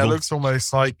 squiggled. it looks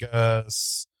almost like it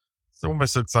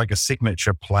almost looks like a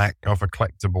signature plaque of a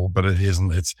collectible, but it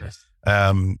isn't. It's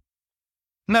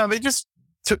no, they just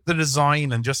took the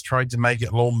design and just tried to make it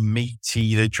a little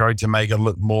meaty. They tried to make it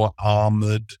look more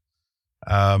armored.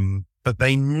 But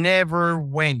they never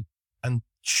went and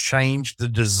changed the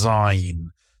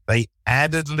design. They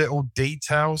added little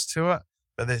details to it,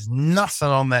 but there's nothing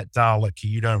on that Dalek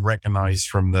you don't recognize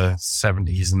from the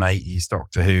 70s and 80s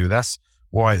Doctor Who. That's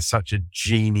why it's such a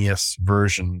genius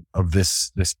version of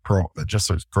this prop that just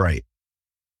looks great.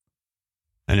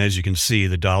 And as you can see,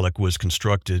 the Dalek was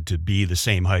constructed to be the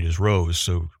same height as Rose.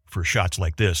 So for shots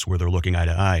like this, where they're looking eye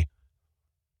to eye.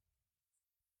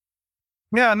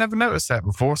 Yeah, I never noticed that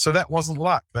before. So that wasn't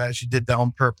luck. They actually did that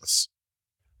on purpose.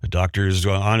 The Doctor is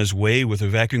on his way with a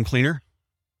vacuum cleaner.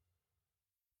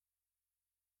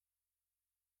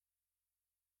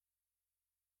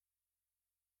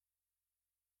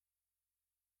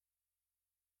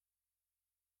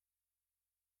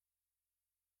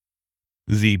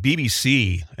 The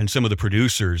BBC and some of the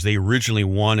producers, they originally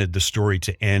wanted the story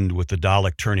to end with the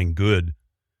Dalek turning good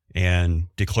and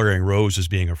declaring Rose as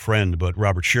being a friend, but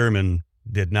Robert Sherman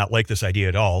did not like this idea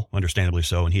at all, understandably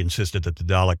so, and he insisted that the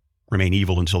Dalek remain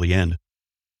evil until the end.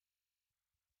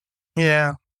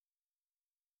 Yeah.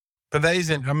 But that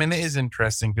isn't, it is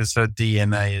interesting because her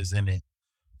DNA is in it.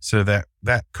 So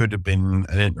that could have been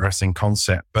an interesting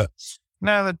concept. But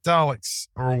no, the Daleks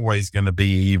are always going to be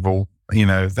evil.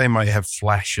 They might have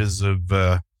flashes of,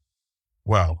 I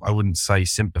wouldn't say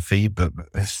sympathy, but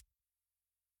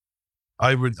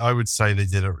I would say they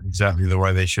did it exactly the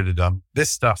way they should have done.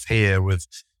 This stuff here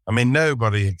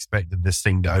nobody expected this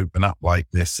thing to open up like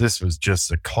this. This was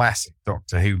just a classic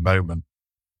Doctor Who moment.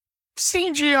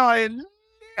 CGI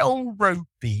a little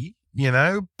ropey,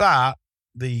 but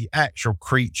the actual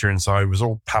creature inside was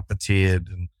all puppeteered.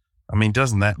 And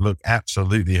doesn't that look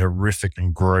absolutely horrific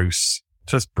and gross?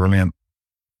 Just brilliant.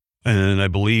 And I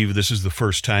believe this is the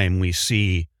first time we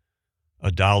see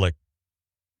a Dalek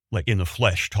like in the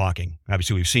flesh talking.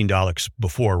 Obviously, we've seen Daleks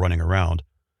before running around.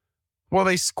 Well,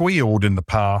 they squealed in the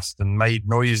past and made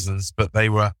noises, but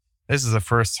this is the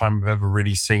first time I've ever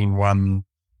really seen one,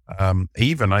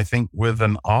 even I think with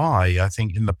an eye. I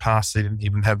think in the past they didn't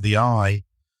even have the eye.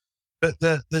 But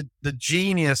the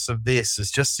genius of this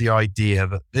is just the idea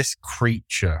that this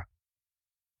creature,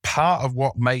 part of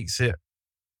what makes it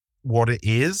what it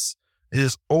is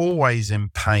always in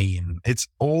pain. Its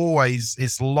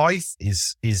life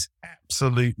is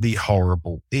absolutely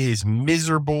horrible. It is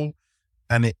miserable.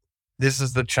 And this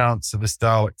is the chance that this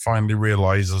Dalek finally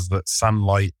realizes that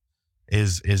sunlight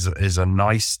is a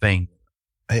nice thing.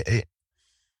 It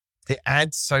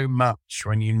adds so much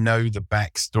when you know the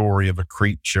backstory of a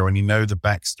creature, when you know the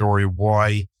backstory of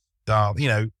why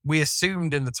we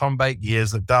assumed in the Tom Baker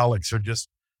years that Daleks are just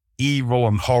evil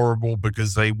and horrible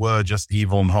because they were just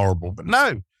evil and horrible. But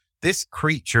no, this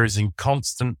creature is in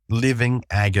constant living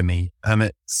agony, and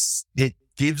it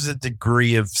gives a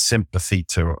degree of sympathy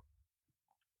to it.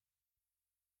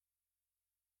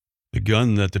 The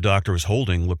gun that the Doctor was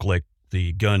holding looked like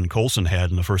the gun Coulson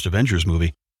had in the first Avengers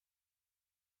movie.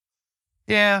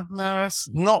 Yeah, no, it's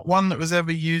not one that was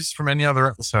ever used from any other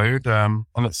episode. And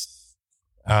it's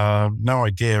no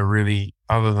idea really,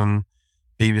 other than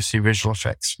BBC Visual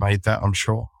Effects made that, I'm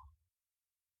sure.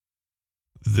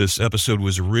 This episode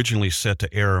was originally set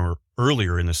to air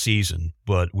earlier in the season,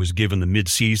 but was given the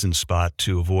mid-season spot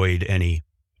to avoid any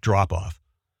drop-off.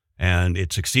 And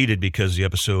it succeeded because the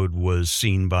episode was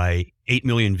seen by 8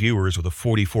 million viewers with a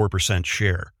 44%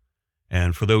 share.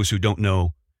 And for those who don't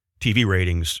know TV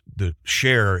ratings, the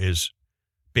share is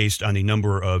based on the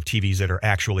number of TVs that are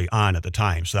actually on at the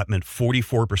time. So that meant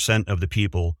 44% of the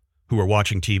people who were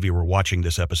watching TV were watching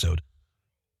this episode.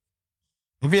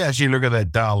 If you actually look at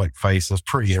that Dalek face, it's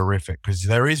pretty horrific because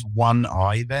there is one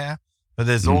eye there, but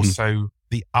there's also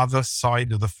the other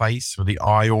side of the face with the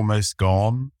eye almost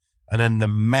gone. And then the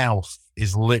mouth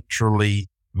is literally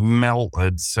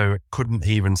melted, so it couldn't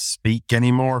even speak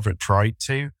anymore if it tried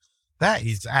to. That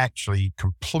is actually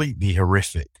completely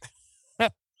horrific.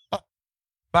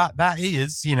 But that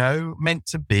is, meant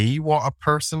to be what a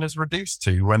person is reduced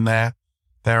to when they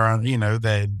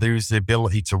lose the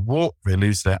ability to walk, they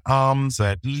lose their arms,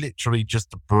 they're literally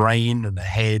just a brain and a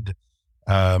head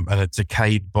and a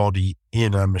decayed body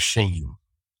in a machine.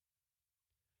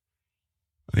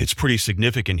 It's pretty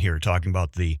significant here, talking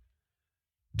about the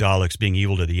Daleks being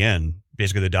evil to the end.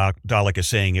 Basically, the Dalek is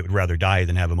saying it would rather die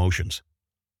than have emotions.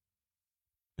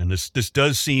 And this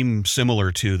does seem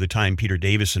similar to the time Peter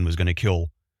Davison was going to kill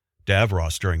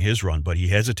Davros during his run, but he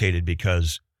hesitated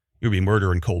because it would be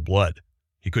murder in cold blood.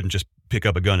 He couldn't just pick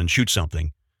up a gun and shoot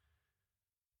something.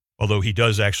 Although he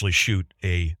does actually shoot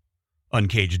a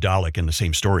uncaged Dalek in the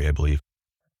same story, I believe.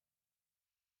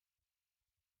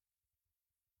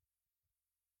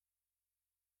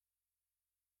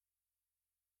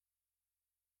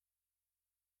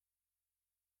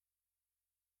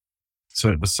 So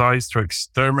it decides to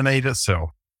exterminate itself.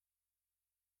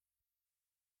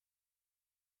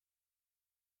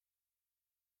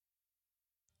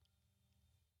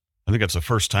 I think that's the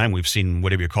first time we've seen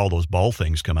whatever you call those ball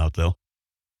things come out, though.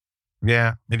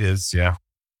 Yeah, it is, yeah.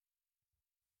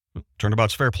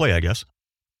 Turnabout's fair play, I guess.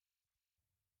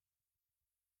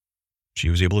 She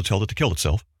was able to tell it to kill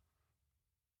itself.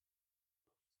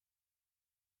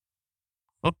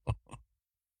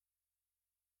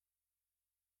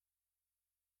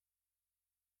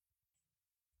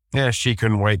 Yeah, she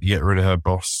couldn't wait to get rid of her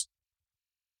boss.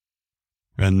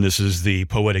 And this is the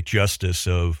poetic justice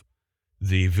of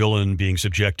the villain being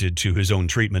subjected to his own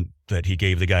treatment that he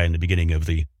gave the guy in the beginning of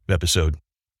the episode.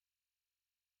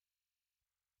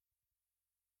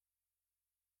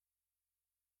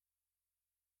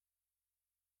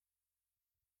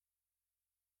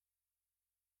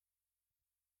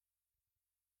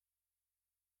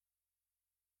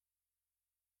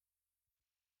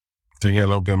 To get a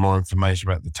little bit more information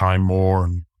about the Time War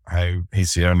and how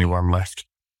he's the only one left.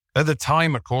 At the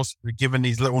time, of course, we were given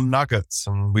these little nuggets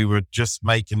and we were just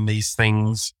making these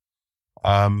things,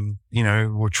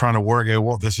 we're trying to work out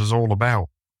what this is all about.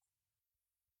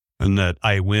 And that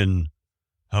I win,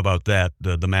 how about that?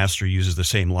 The Master uses the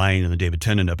same line in the David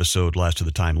Tennant episode, Last of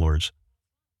the Time Lords.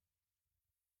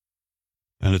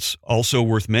 And it's also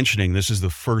worth mentioning, this is the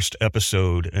first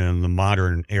episode in the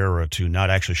modern era to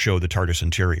not actually show the TARDIS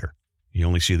interior. You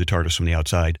only see the TARDIS from the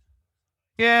outside.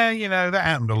 Yeah, that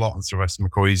happened a lot in Sylvester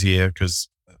McCoy's year because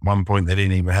at one point they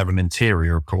didn't even have an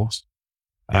interior, of course.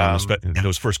 In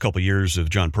those first couple of years of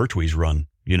John Pertwee's run,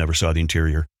 you never saw the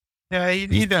interior. Yeah,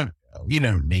 you don't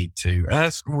need to. And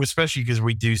that's especially because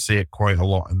we do see it quite a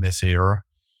lot in this era.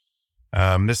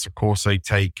 This, of course, they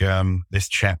take this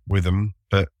chap with them,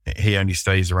 but he only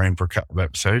stays around for a couple of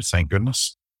episodes, thank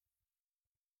goodness.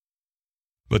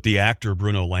 But the actor,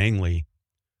 Bruno Langley,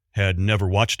 had never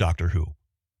watched Doctor Who.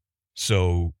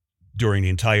 So during the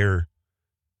entire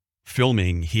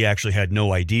filming, he actually had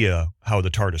no idea how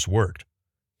the TARDIS worked.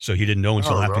 So he didn't know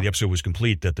until after the episode was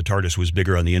complete that the TARDIS was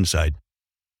bigger on the inside.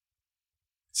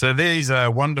 So these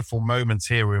wonderful moments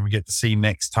here when we get to see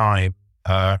next time.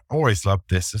 Always loved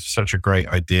this. It's such a great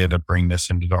idea to bring this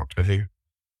into Doctor Who.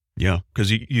 Yeah, because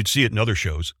you'd see it in other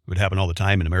shows. It would happen all the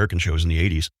time in American shows in the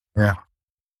 80s. Yeah.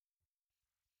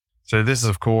 So this,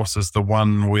 of course, is the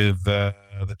one with the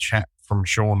chap from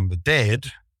Shaun of the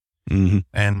Dead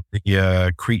and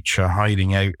the creature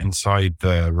hiding out inside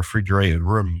the refrigerated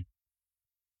room.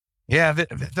 Yeah,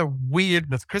 the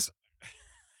weirdness, because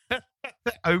the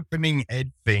opening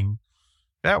head thing,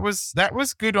 that was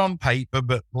good on paper,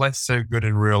 but less so good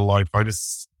in real life. I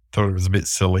just thought it was a bit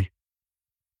silly.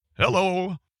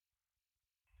 Hello.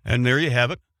 And there you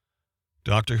have it.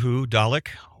 Doctor Who Dalek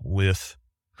with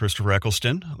Christopher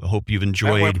Eccleston. I hope you've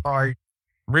enjoyed. That went by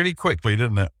really quickly,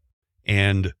 didn't it?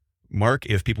 And Mark,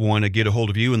 if people want to get a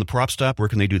hold of you in the Prop Stop, where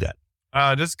can they do that?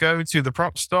 Just go to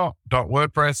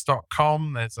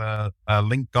thepropstop.wordpress.com. There's a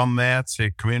link on there to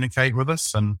communicate with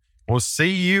us, and we'll see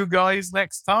you guys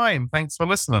next time. Thanks for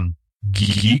listening.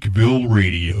 Geekville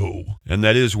Radio. And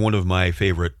that is one of my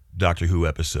favorite Doctor Who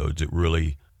episodes. It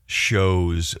really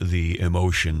shows the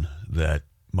emotion that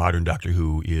modern Doctor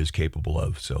Who is capable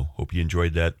of. So hope you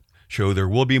enjoyed that show. There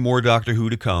will be more Doctor Who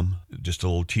to come. Just a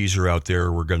little teaser out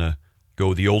there. We're going to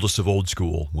go the oldest of old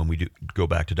school when we go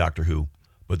back to Doctor Who.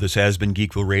 But this has been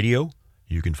Geekville Radio.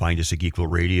 You can find us at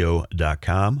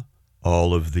geekvilleradio.com.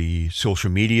 All of the social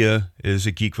media is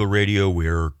at Geekville Radio.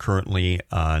 We're currently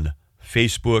on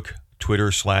Facebook,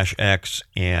 Twitter/X,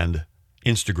 and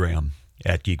Instagram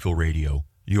at Geekville Radio.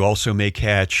 You also may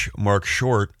catch Mark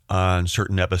Short on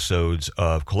certain episodes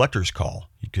of Collector's Call,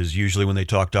 because usually when they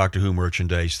talk Doctor Who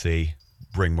merchandise, they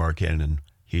bring Mark in, and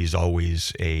he's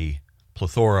always a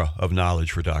plethora of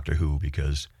knowledge for Doctor Who,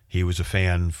 because he was a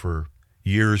fan for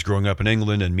years growing up in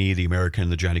England, and me, the American,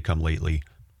 the Johnny-come-lately,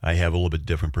 I have a little bit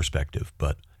different perspective.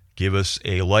 But give us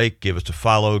a like, give us a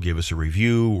follow, give us a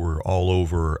review. We're all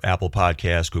over Apple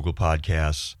Podcasts, Google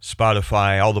Podcasts,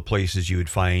 Spotify, all the places you would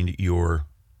find your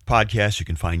podcasts. You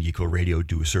can find Geekville Radio.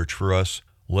 Do a search for us.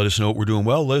 Let us know what we're doing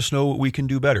well. Let us know what we can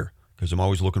do better, because I'm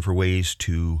always looking for ways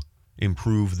to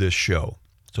improve this show.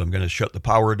 So I'm going to shut the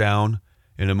power down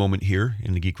in a moment here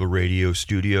in the Geekville Radio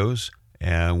studios,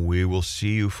 and we will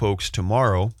see you folks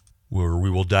tomorrow, where we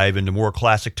will dive into more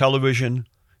classic television.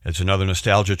 It's another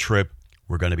nostalgia trip.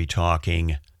 We're going to be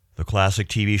talking the classic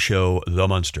TV show, The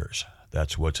Munsters.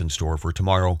 That's what's in store for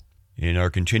tomorrow in our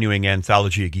continuing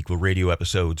anthology of Geekville Radio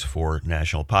episodes for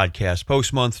National Podcast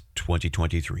Post Month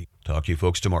 2023. Talk to you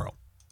folks tomorrow.